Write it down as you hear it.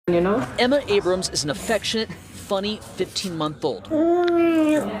Emma Abrams is an affectionate, funny 15-month-old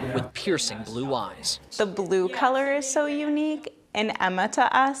with piercing blue eyes. The blue color is so unique, and Emma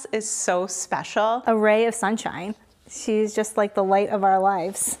to us is so special. A ray of sunshine. She's just like the light of our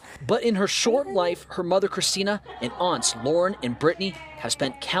lives. But in her short life, her mother Christina and aunts Lauren and Brittany have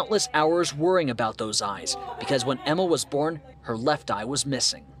spent countless hours worrying about those eyes because when Emma was born, her left eye was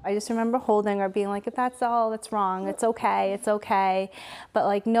missing. I just remember holding her, being like, if that's all that's wrong, it's okay, it's okay. But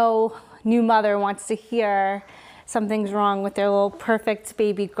like no new mother wants to hear something's wrong with their little perfect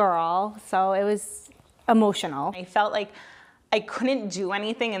baby girl. So it was emotional. I felt like I couldn't do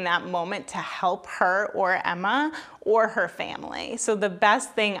anything in that moment to help her or Emma or her family. So the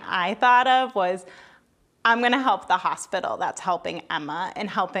best thing I thought of was, I'm gonna help the hospital that's helping Emma and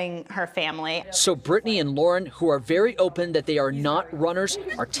helping her family. So Brittany and Lauren, who are very open that they are not runners,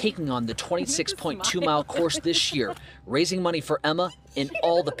 are taking on the 26.2-mile course this year, raising money for Emma and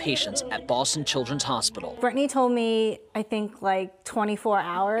all the patients at Boston Children's Hospital. Brittany told me, I think like 24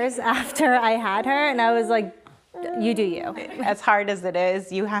 hours after I had her, and I was like, you do you. As hard as it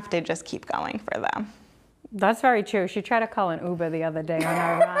is, you have to just keep going for them. That's very true. She tried to call an Uber the other day on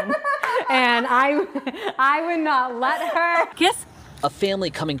our run, and I would not let her. Kiss. A family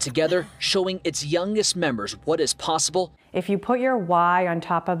coming together, showing its youngest members what is possible. If you put your why on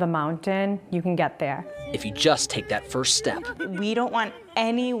top of the mountain, you can get there. If you just take that first step. We don't want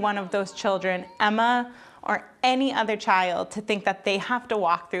any one of those children, Emma or any other child, to think that they have to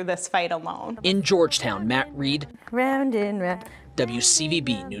walk through this fight alone. In Georgetown, Matt Reed, Round and round.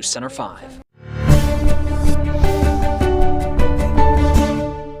 WCVB News Center 5.